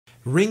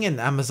Ring and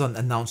Amazon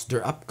announced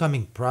their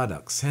upcoming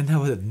products, and I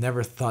would have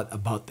never thought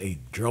about a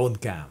drone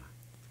cam.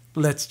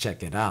 Let's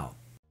check it out.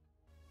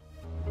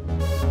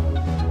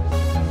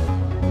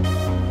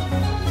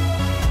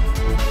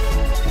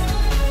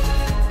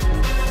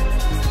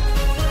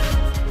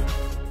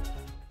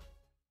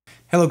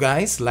 Hello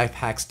guys,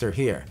 LifeHackster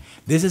here.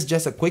 This is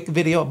just a quick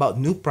video about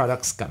new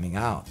products coming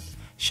out.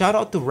 Shout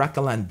out to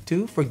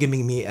Rakaland2 for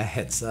giving me a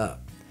heads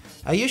up.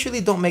 I usually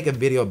don't make a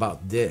video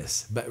about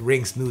this, but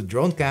Ring's new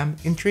drone cam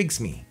intrigues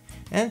me,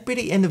 and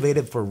pretty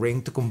innovative for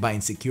Ring to combine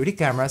security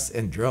cameras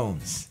and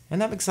drones,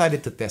 and I'm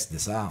excited to test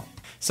this out.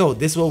 So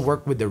this will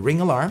work with the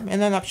Ring alarm,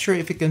 and I'm not sure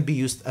if it can be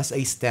used as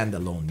a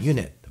standalone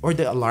unit, or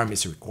the alarm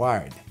is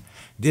required.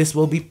 This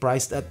will be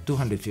priced at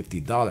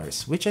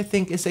 $250, which I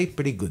think is a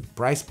pretty good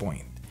price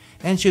point,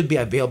 and should be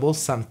available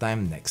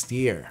sometime next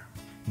year.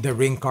 The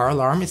Ring car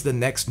alarm is the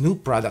next new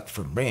product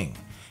from Ring.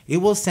 It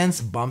will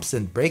sense bumps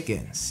and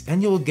break-ins,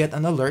 and you will get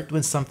an alert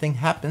when something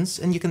happens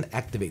and you can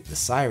activate the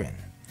siren.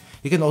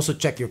 You can also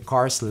check your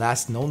car's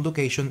last known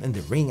location in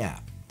the Ring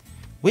app,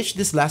 which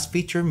this last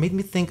feature made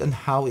me think on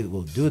how it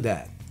will do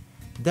that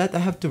I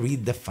have to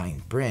read the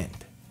fine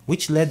print,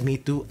 which led me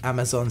to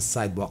Amazon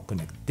Sidewalk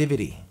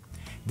Connectivity.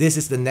 This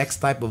is the next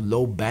type of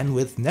low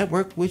bandwidth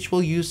network which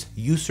will use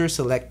user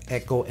select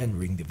Echo and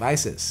Ring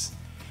devices.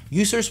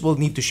 Users will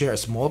need to share a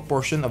small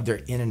portion of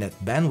their internet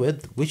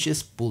bandwidth, which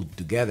is pooled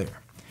together.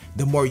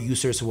 The more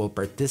users who will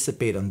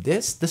participate on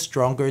this, the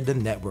stronger the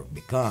network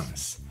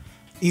becomes.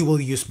 It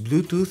will use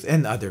Bluetooth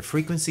and other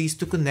frequencies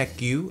to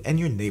connect you and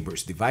your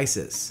neighbor's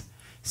devices.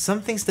 Some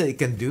things that it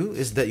can do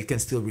is that you can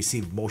still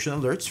receive motion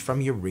alerts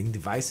from your Ring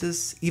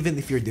devices even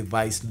if your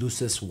device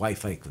loses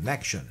Wi-Fi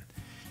connection.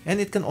 And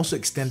it can also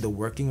extend the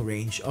working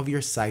range of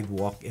your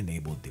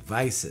sidewalk-enabled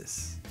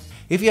devices.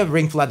 If you have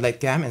Ring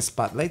Floodlight Cam and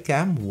Spotlight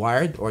Cam,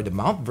 wired or the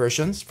mount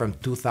versions from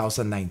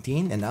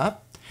 2019 and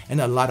up, and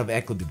a lot of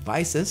Echo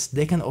devices,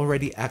 they can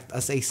already act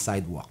as a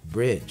sidewalk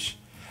bridge.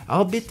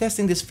 I'll be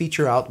testing this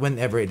feature out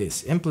whenever it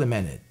is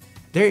implemented.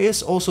 There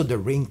is also the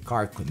Ring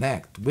Car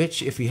Connect,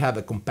 which if you have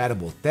a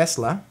compatible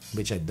Tesla,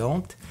 which I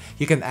don't,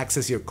 you can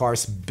access your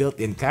car's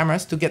built-in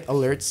cameras to get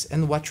alerts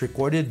and watch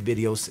recorded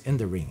videos in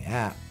the Ring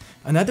app.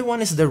 Another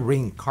one is the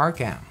Ring Car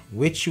Cam,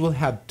 which will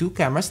have two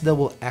cameras that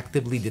will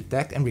actively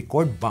detect and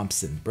record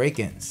bumps and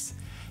break-ins.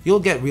 You'll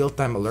get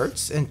real-time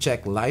alerts and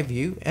check live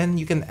view, and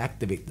you can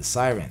activate the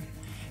siren.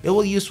 It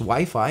will use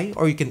Wi-Fi,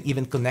 or you can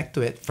even connect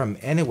to it from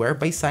anywhere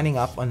by signing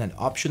up on an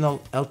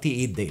optional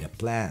LTE data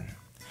plan.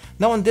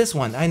 Now on this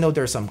one, I know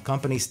there are some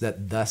companies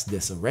that does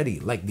this already,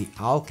 like the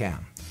Owlcam,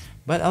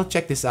 but I'll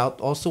check this out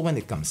also when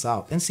it comes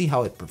out and see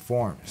how it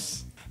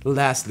performs.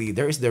 Lastly,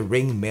 there is the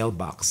Ring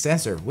Mailbox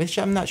sensor, which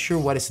I'm not sure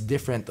what is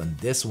different on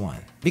this one,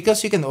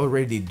 because you can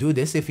already do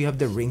this if you have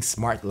the Ring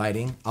Smart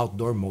Lighting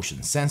Outdoor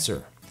Motion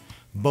Sensor.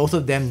 Both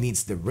of them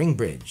needs the Ring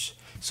Bridge,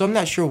 so I'm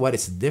not sure what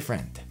is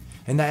different.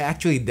 And I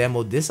actually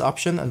demoed this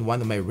option on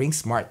one of my Ring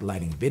Smart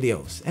Lighting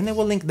videos, and I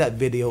will link that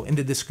video in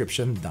the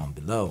description down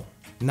below.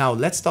 Now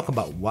let's talk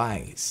about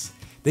Wyze.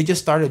 They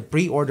just started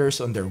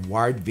pre-orders on their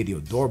Wyze Video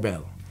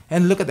Doorbell,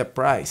 and look at the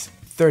price,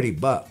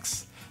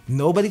 $30.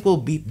 Nobody will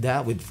beat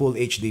that with full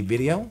HD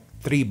video,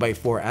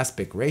 3:4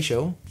 aspect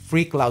ratio,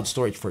 free cloud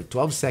storage for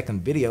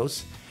 12-second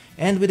videos,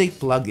 and with a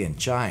plug-in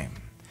chime.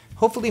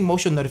 Hopefully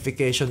motion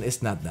notification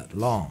is not that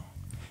long.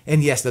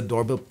 And yes, the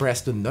doorbell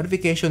press to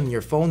notification on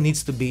your phone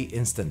needs to be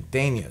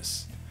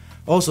instantaneous.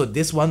 Also,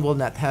 this one will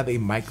not have a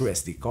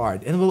microSD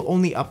card and will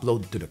only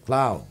upload to the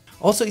cloud.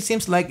 Also, it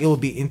seems like it will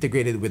be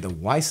integrated with a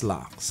Wyze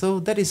lock, so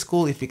that is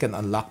cool if you can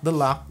unlock the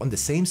lock on the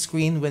same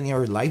screen when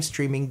you're live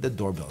streaming the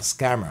doorbell's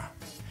camera.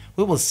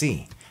 We will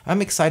see.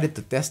 I'm excited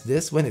to test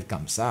this when it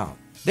comes out.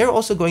 They're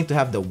also going to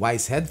have the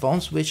Wyze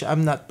Headphones, which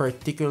I'm not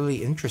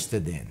particularly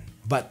interested in,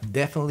 but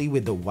definitely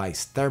with the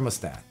Wyze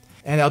Thermostat.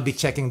 And I'll be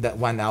checking that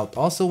one out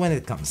also when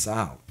it comes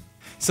out.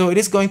 So it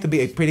is going to be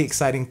a pretty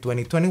exciting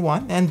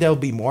 2021, and there'll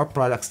be more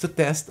products to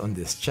test on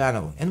this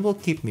channel and will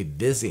keep me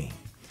busy.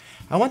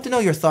 I want to know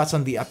your thoughts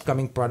on the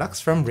upcoming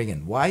products from Ring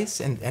and Wyze,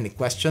 and any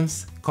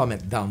questions,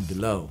 comment down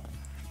below.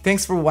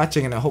 Thanks for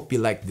watching, and I hope you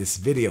liked this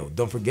video.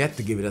 Don't forget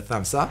to give it a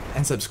thumbs up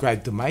and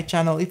subscribe to my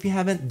channel if you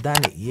haven't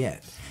done it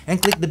yet.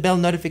 And click the bell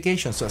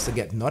notification so as to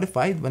get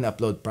notified when I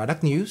upload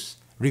product news,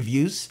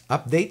 reviews,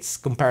 updates,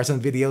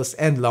 comparison videos,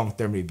 and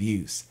long-term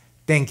reviews.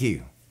 Thank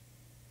you.